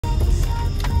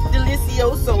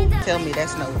Delicioso. Tell me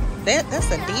that's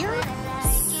that's a deer?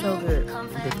 So good.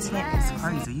 The tent is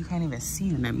crazy. You can't even see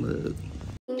in that mug.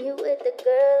 You with the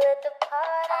girl at the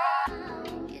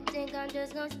party. You think I'm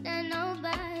just gonna stand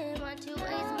nobody? Want you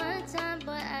waste my time,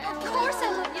 but of course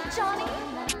I love you, Johnny.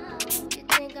 You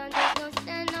think I'm just gonna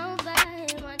stand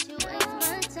nobody? Want you waste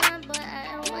my time, but I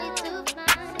am way too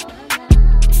fine.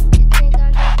 You think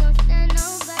I'm just gonna stand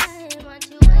nobody? Want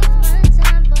you waste my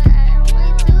time, but I am way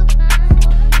too fine.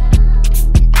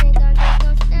 You think I'm just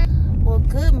gonna stand. Well,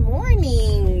 good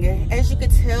morning. As you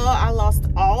could tell, I lost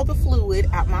all the fluid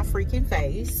out my freaking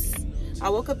face. I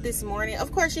woke up this morning.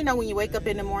 Of course, you know when you wake up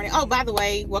in the morning. Oh, by the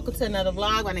way, welcome to another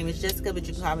vlog. My name is Jessica, but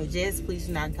you can call me Jess. Please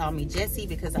do not call me Jessie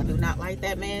because I do not like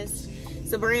that mess.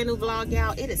 It's a brand new vlog,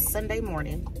 y'all. It is Sunday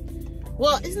morning.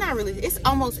 Well, it's not really. It's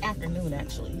almost afternoon,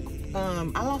 actually.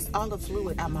 I lost all the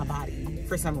fluid out my body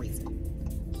for some reason.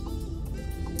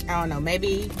 I don't know.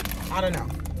 Maybe. I don't know.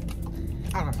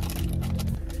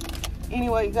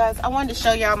 Anyway, you guys, I wanted to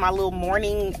show y'all my little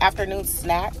morning, afternoon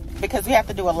snack because we have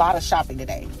to do a lot of shopping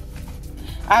today.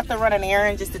 I have to run an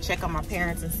errand just to check on my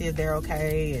parents and see if they're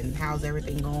okay and how's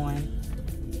everything going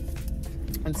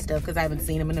and stuff because I haven't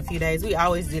seen them in a few days. We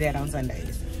always do that on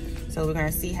Sundays. So we're going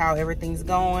to see how everything's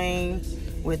going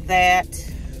with that.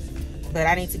 But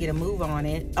I need to get a move on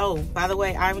it. Oh, by the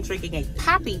way, I'm drinking a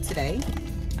Poppy today.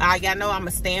 Y'all know I'm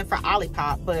a stand for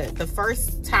Olipop, but the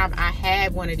first time I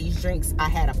had one of these drinks, I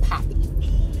had a Poppy.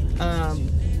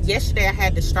 Yesterday I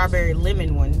had the strawberry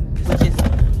lemon one,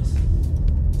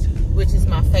 which is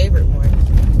my favorite one.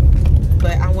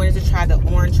 But I wanted to try the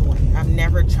orange one. I've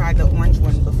never tried the orange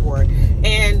one before.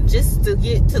 And just to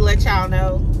let y'all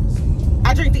know,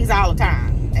 I drink these all the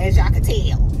time, as y'all can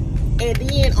tell. And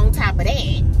then on top of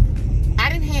that, I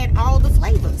done had all the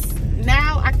flavors.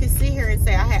 Now I can sit here and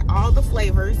say I had all the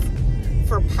flavors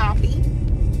for Poppy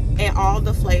and all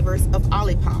the flavors of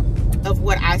Olipop of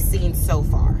what I've seen so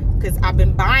far. Because I've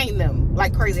been buying them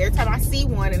like crazy. Every time I see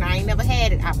one and I ain't never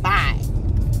had it, I buy it.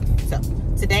 So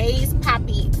today's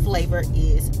Poppy flavor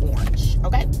is orange.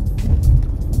 Okay?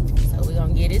 So we're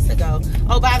going to give this a go.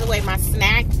 Oh, by the way, my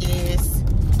snack is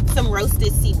some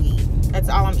roasted seaweed. That's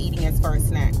all I'm eating as far as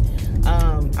snack.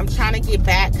 I'm trying to get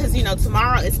back because you know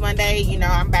tomorrow is Monday. You know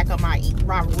I'm back on my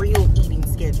real eating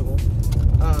schedule.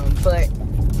 But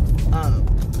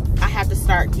I have to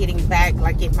start getting back,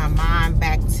 like get my mind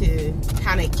back to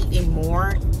kind of eating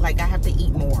more. Like I have to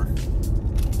eat more.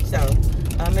 So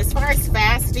as far as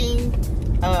fasting,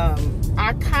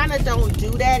 I kind of don't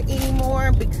do that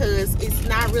anymore because it's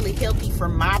not really healthy for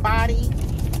my body.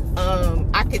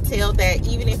 I could tell that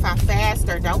even if I fast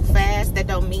or don't fast, that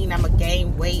don't mean I'm gonna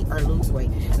gain weight or lose weight.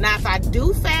 Now, if I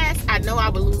do fast, I know I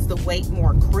will lose the weight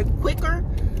more quicker,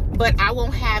 but I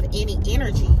won't have any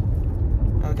energy.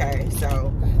 Okay,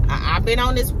 so I've been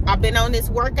on this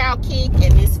workout kick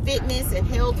and this fitness and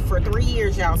health for 3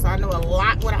 years, y'all. So I know a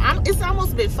lot. It's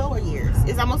almost been 4 years.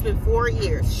 It's almost been 4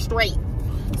 years straight.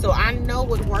 So I know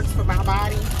what works for my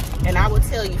body, and I will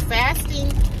tell you,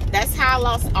 fasting. That's how I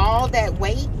lost all that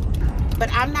weight.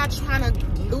 But I'm not trying to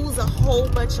lose a whole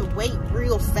bunch of weight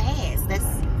real fast.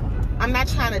 I'm not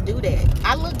trying to do that.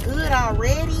 I look good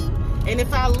already. And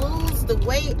if I lose the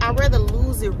weight, I'd rather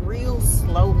lose it real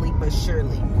slowly but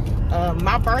surely.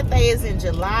 My birthday is in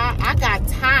July. I got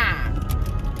time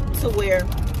to where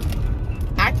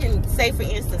I can say, for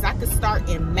instance, I could start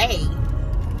in May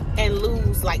and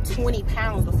lose like 20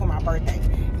 pounds before my birthday.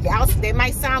 Y'all, that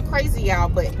might sound crazy, y'all,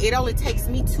 but it only takes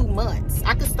me 2 months.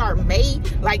 I could start May,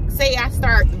 like say I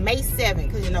start May 7th,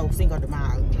 because you know, Cinco de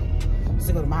Mayo,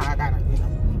 I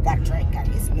gotta drink,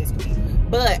 gotta get some whiskey.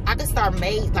 But I could start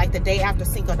May, like the day after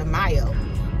Cinco de Mayo,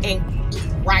 and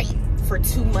eat right for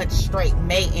 2 months straight,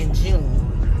 May and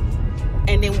June.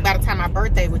 And then by the time my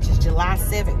birthday, which is July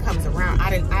 7th, comes around,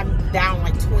 I'm down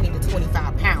like 20 to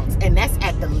 25 pounds, and that's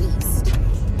at the least.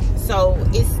 So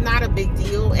it's not a big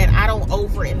deal, and I don't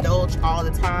overindulge all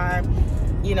the time.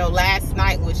 You know, last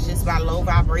night was just my low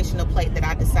vibrational plate that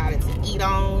I decided to eat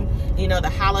on. You know, the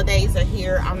holidays are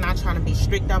here. I'm not trying to be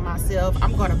strict on myself.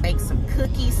 I'm going to bake some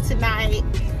cookies tonight.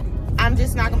 I'm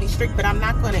just not going to be strict, but I'm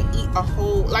not going to eat a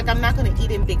whole, like I'm not going to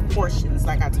eat in big portions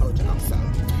like I told y'all. So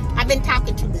I've been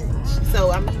talking too much.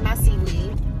 So I'm eating my seaweed.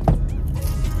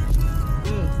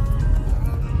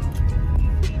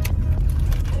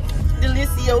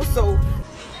 Delicioso.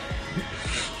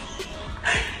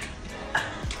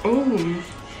 Oh,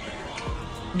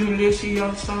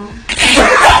 delicioso.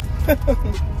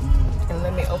 And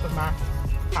let me open my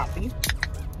Poppy.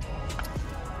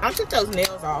 I took those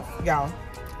nails off, y'all.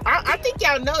 I think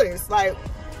y'all noticed, like,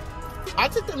 I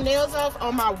took the nails off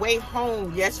on my way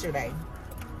home yesterday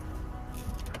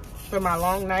for my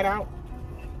long night out.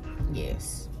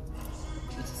 Yes.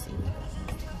 Let's see.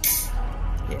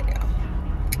 Yeah.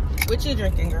 What you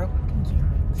drinking, girl?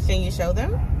 Can you show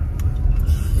them?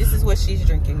 This is what she's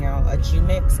drinking, y'all. A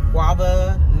Jumix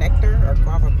guava nectar or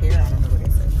guava pear. I don't know what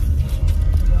it says.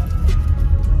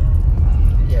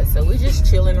 Yeah, so we're just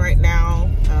chilling right now.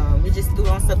 We just threw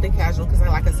on something casual because,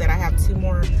 like I said, I have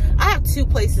two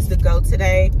places to go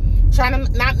today. Trying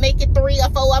to not make it 3 or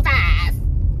 4 or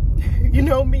 5. You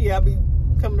know me, I'll be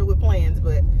coming up with plans,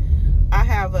 but I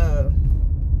have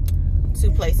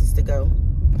 2 places to go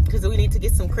because we need to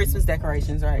get some Christmas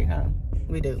decorations, right? Huh?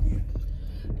 We do.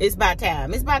 It's about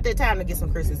time. It's about that time to get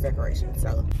some Christmas decorations.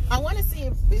 So I want to see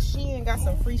if Shein got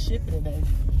some free shipping today.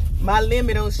 My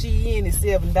limit on Shein is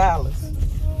 $7.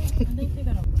 I think they're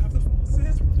gonna.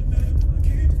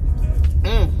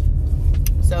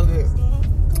 So good.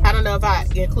 I don't know if I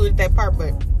included that part,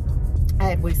 but I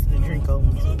had wasted a drink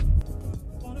on me. So.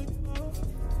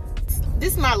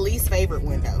 This is my least favorite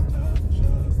window.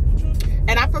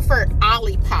 And I prefer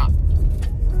Olipop.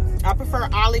 I prefer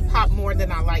Olipop more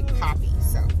than I like Poppy.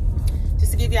 So,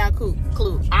 just to give y'all a clue,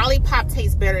 Olipop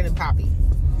tastes better than Poppy.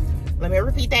 Let me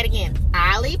repeat that again.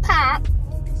 Olipop.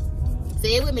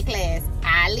 Say it with me, class.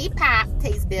 Olipop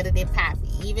tastes better than Poppy.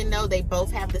 Even though they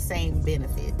both have the same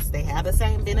benefits. They have the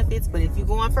same benefits, but if you're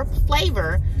going for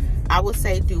flavor, I would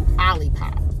say do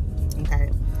Olipop.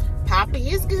 Okay. Poppy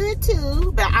is good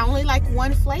too, but I only like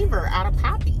one flavor out of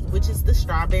Poppy, which is the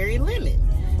strawberry lemon.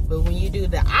 But when you do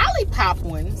the Olipop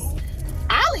ones,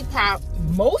 Olipop,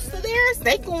 most of theirs,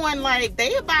 they going like,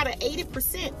 they about an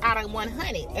 80% out of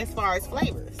 100 as far as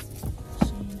flavors.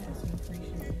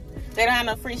 They don't have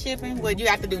no free shipping? What, you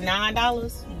have to do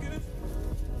 $9?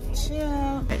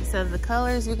 Chill. Okay, so the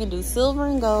colors, we can do silver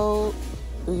and gold.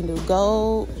 We can do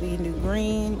gold. We can do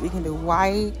green. We can do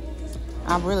white.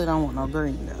 I really don't want no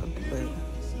green though, but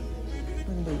we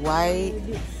can do white.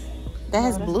 That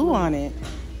has blue on it.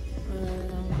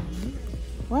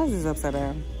 Why is this upside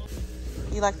down?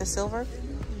 You like the silver?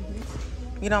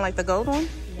 You don't like the gold one?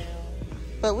 No.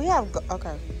 But we have,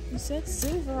 okay. You said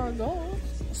silver or gold.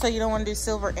 So you don't want to do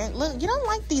silver and look, you don't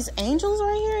like these angels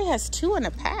right here? It has 2 in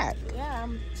a pack. Yeah,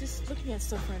 I'm just looking at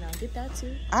stuff right now. Get that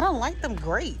too. I don't like them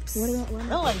grapes. What about one? I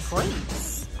don't like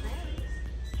grapes.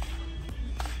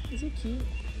 Is it cute?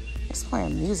 It's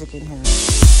playing music in here.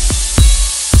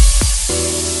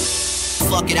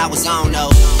 Fuck it, I was on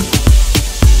though.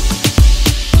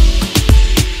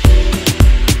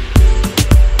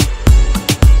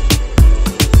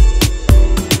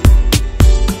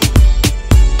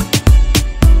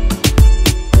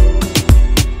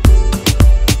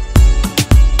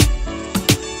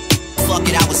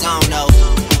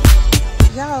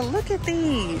 Y'all, look at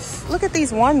these. Look at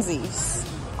these onesies.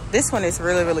 This one is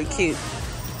really, really cute.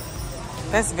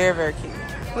 That's very, very cute.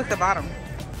 Look at the bottom.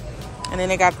 And then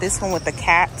they got this one with the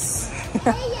cats.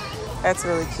 That's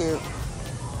really cute.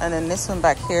 And then this one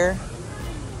back here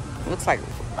looks like,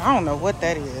 I don't know what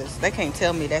that is. They can't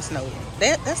tell me that's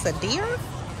that's a deer?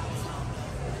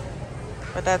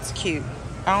 But that's cute.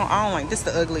 I don't like, this is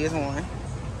the ugliest one.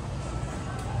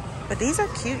 But these are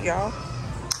cute, y'all.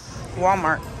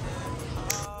 Walmart.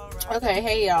 Okay,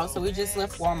 hey y'all, so we just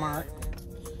left Walmart.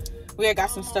 We had got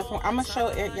some stuff. I'm gonna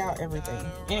show y'all everything.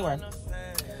 Anyway,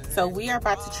 so we are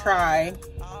about to try,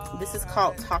 this is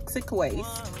called Toxic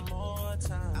Waste.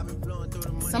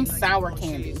 Some sour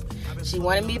candy. She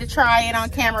wanted me to try it on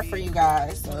camera for you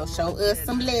guys, so show us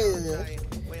some love.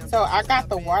 So I got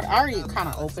the water, I already kind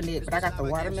of opened it, but I got the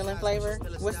watermelon flavor.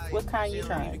 What kind you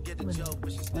trying?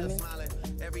 Lemon?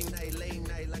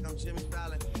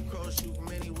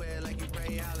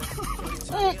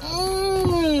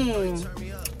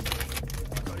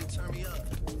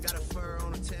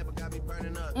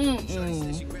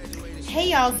 Hey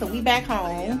y'all, so we back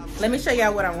home. Let me show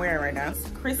y'all what I'm wearing right now.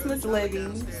 Christmas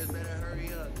leggings.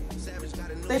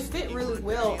 They fit really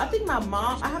well. I think my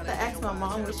mom, I have to ask my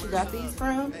mom where she got these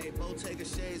from.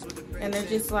 And they're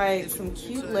just like some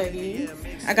cute leggings.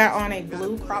 I got on a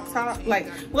blue crop top. Like,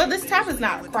 well, this top is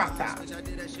not a crop top.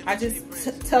 I just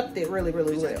tucked it really,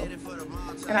 really well.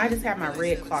 And I just have my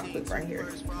red clock clip right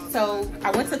here. So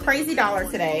I went to Krazy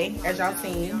Dollar today, as y'all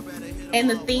seen. And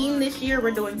the theme this year,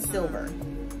 we're doing silver.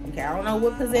 Okay, I don't know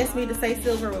what possessed me to say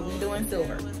silver, but we're doing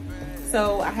silver.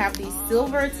 So I have these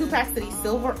silver, 2 packs of these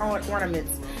silver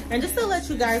ornaments. And just to let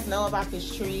you guys know about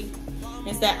this tree,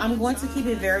 is that I'm going to keep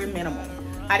it very minimal.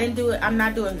 I didn't do it, I'm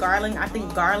not doing garland. I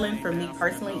think garland for me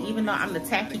personally, even though I'm the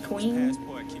tacky queen,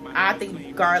 I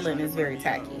think garland is very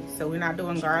tacky. So we're not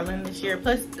doing garland this year.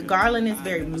 Plus the garland is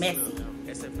very messy.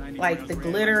 Like the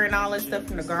glitter and all that stuff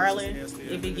from the garland,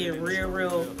 it be get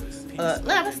real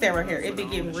let's stand right here. It be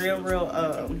getting real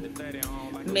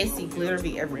messy,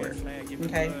 glittery everywhere.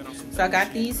 Okay, so I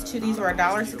got these two. These were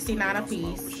 $1.69 a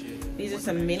piece. These are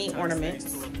some mini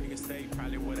ornaments.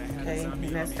 Okay,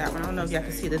 and that's that one. I don't know if y'all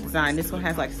can see the design. This one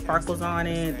has like sparkles on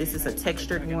it. This is a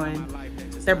textured one.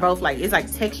 They're both like, it's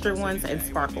like textured ones and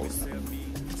sparkles.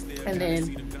 And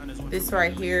then this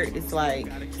right here is like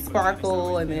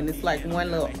sparkle, and then it's like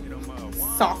one little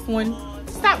soft one,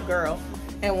 stop girl,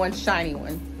 and one shiny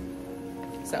one.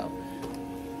 So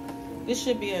this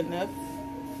should be enough.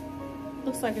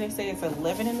 Looks like they say it's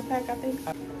 11 in the pack, I think.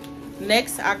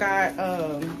 Next I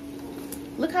got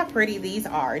look how pretty these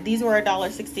are. These were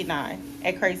 $1.69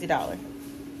 at Krazy Dollar.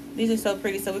 These are so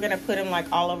pretty. So we're gonna put them like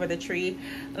all over the tree.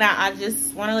 Now I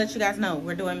just want to let you guys know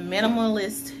we're doing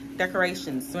minimalist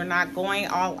decorations. We're not going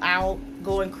all out,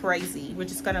 going crazy. We're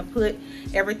just gonna put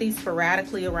everything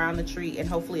sporadically around the tree, and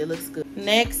hopefully it looks good.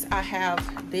 Next I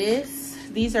have this.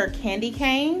 These are candy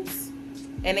canes,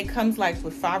 and it comes like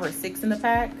with 5 or 6 in the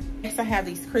pack. Next I have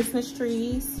these Christmas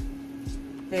trees.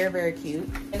 Very cute.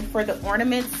 And for the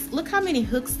ornaments, look how many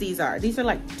hooks these are. These are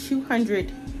like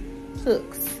 200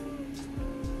 hooks.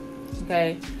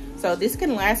 Okay, so this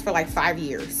can last for like 5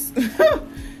 years.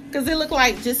 Because it look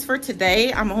like just for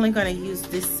today I'm only going to use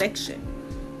this section,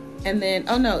 and then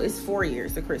oh no, it's 4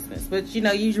 years of Christmas. But you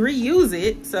know, you reuse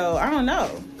it, so I don't know,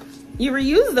 you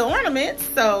reuse the ornaments,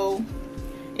 so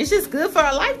it's just good for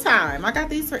a lifetime. I got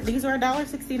these are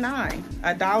 $1.69.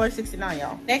 $1.69,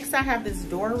 y'all. Next I have this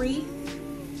door wreath,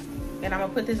 and I'm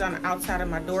gonna put this on the outside of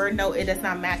my door. No, it does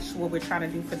not match what we're trying to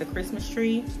do for the Christmas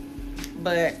tree,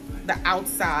 but the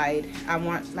outside I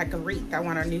want like a wreath. I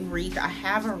want a new wreath. I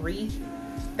have a wreath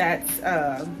that's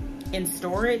in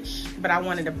storage, but I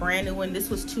wanted a brand new one. This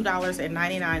was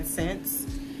 $2.99,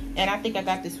 and I think I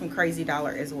got this from Krazy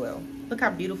Dollar as well. Look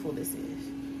how beautiful this is.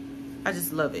 I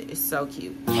just love it. It's so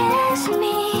cute. Kiss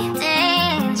me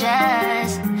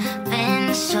dangerous,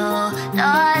 been so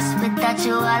lost without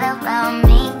you all around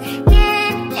me.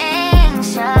 Get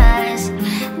anxious,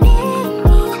 make me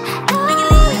go,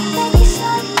 make me so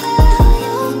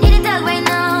need a dog right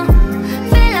now.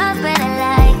 Feel lost but I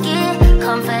like it.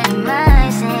 Comfort in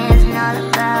my sins and all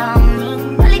about me.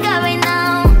 All you got right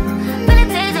now, feel a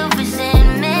taste of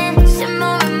resentment, some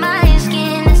more in my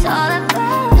skin. It's all about.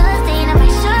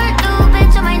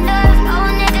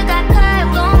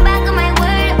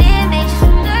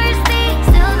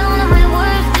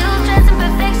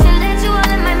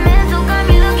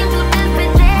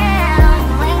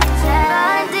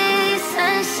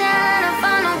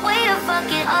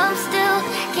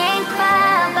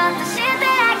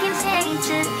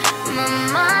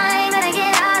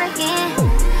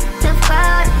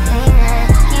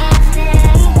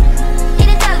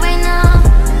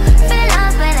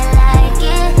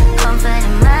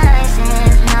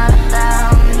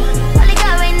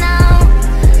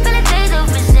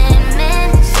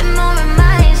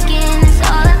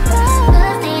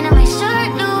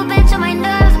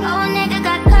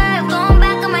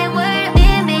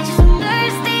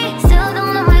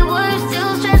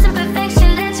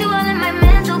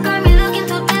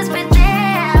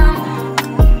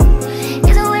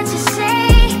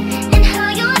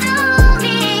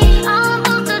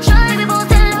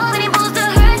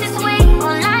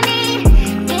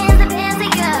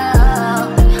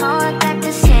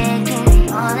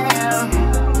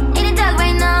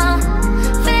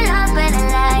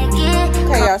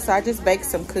 So I just baked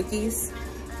some cookies,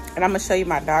 and I'm gonna show you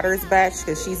my daughter's batch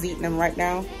because she's eating them right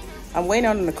now. I'm waiting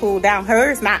on them to cool down.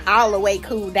 Hers not all the way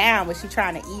cooled down, but she's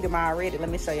trying to eat them already. Let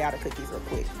me show y'all the cookies real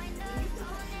quick.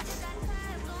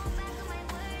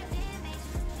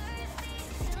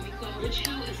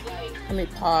 Let me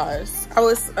pause. I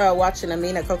was watching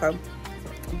Amina Coco.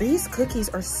 These cookies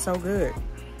are so good.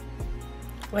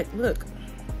 Like, look,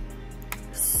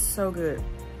 so good.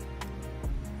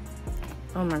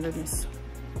 Oh my goodness.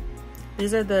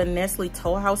 These are the Nestle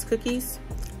Toll House cookies.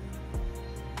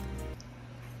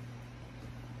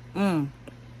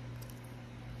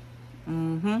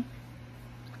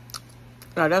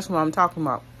 Now that's what I'm talking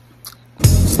about.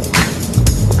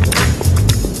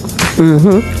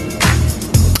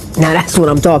 Now that's what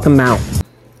I'm talking about.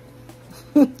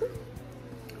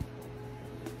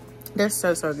 They're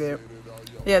so good.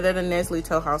 Yeah, they're the Nestle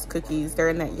Toll House cookies. They're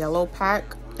in that yellow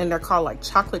pack, and they're called like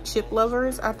chocolate chip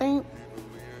lovers, I think.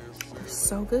 They're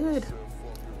so good.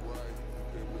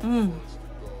 All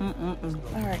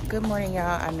right, good morning,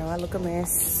 y'all. I know I look a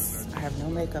mess. I have no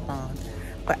makeup on,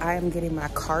 but I am getting my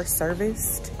car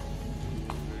serviced.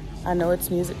 I know it's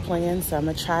music playing, so I'm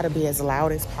gonna try to be as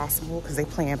loud as possible because they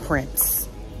playing Prince.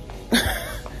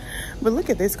 But look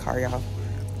at this car, y'all.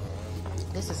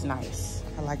 This is nice.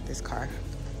 I like this car.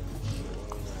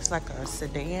 It's like a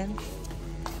sedan.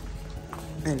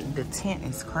 And the tent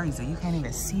is crazy. You can't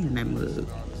even see in that mug.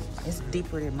 It's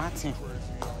deeper than my tent.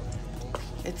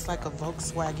 It's like a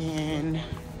Volkswagen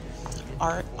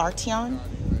Arteon.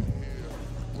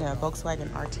 Yeah, Volkswagen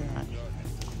Arteon.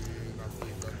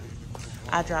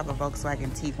 I drive a Volkswagen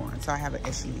Tiguan, so I have an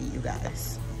SUV, you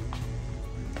guys.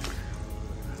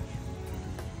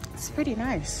 It's pretty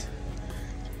nice.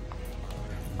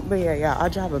 But yeah, I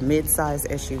drive a mid-size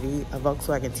SUV, a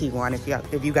Volkswagen Tiguan,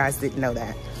 if you guys didn't know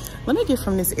that. Let me get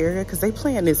from this area, because they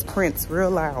playing this Prince real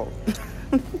loud.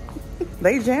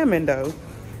 They jamming, though.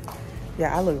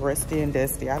 Yeah, I look rusty and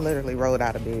dusty. I literally rolled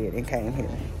out of bed and came here.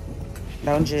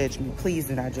 Don't judge me. Please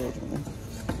do not judge me.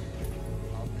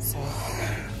 So,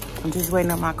 I'm just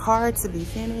waiting on my car to be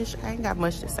finished. I ain't got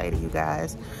much to say to you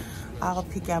guys. I'll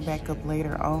pick y'all back up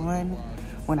later on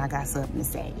when I got something to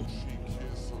say.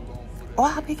 Or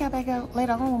I'll pick y'all back up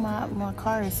later on when my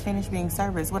car is finished being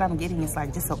serviced. What I'm getting is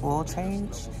like just an oil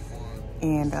change.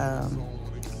 And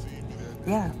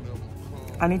yeah,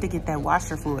 I need to get that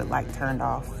washer fluid light turned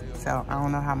off. So I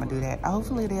don't know how I'm gonna do that.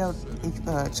 Hopefully they'll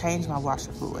change my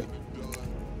washer fluid.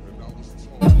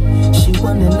 She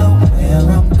wanna know where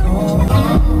I'm going.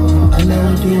 I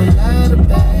know do a lot of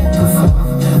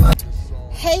bad.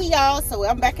 Hey y'all, so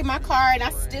I'm back in my car and I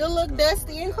still look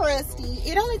dusty and crusty.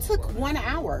 It only took 1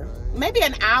 hour, maybe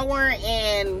an hour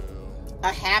and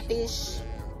a half-ish.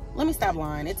 Let me stop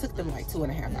lying. It took them like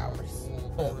 2.5 hours,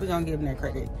 but we're gonna give them that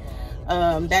credit.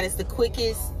 That is the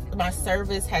quickest my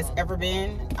service has ever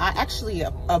been. I actually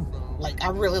I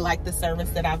really like the service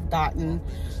that I've gotten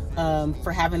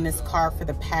for having this car for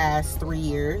the past 3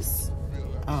 years.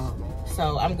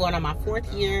 So I'm going on my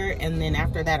 4th year, and then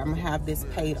after that I'm gonna have this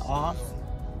paid off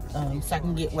so I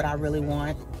can get what I really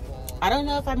want. I don't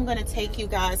know if I'm gonna take you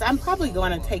guys, I'm probably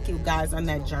going to take you guys on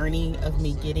that journey of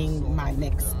me getting my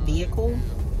next vehicle,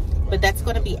 but that's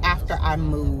going to be after I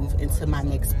move into my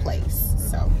next place.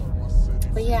 So,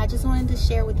 but yeah, I just wanted to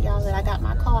share with y'all that I got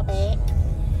my car back,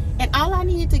 and all I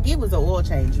needed to get was an oil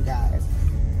change, you guys.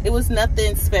 It was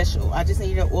nothing special. I just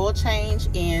needed an oil change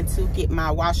and to get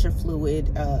my washer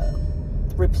fluid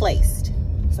replaced.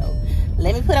 So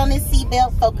let me put on this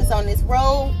seatbelt, focus on this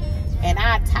road, and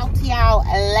I'll talk to y'all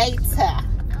later.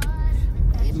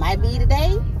 It might be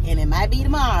today and it might be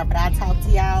tomorrow, but I'll talk to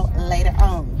y'all later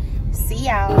on. See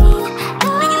y'all.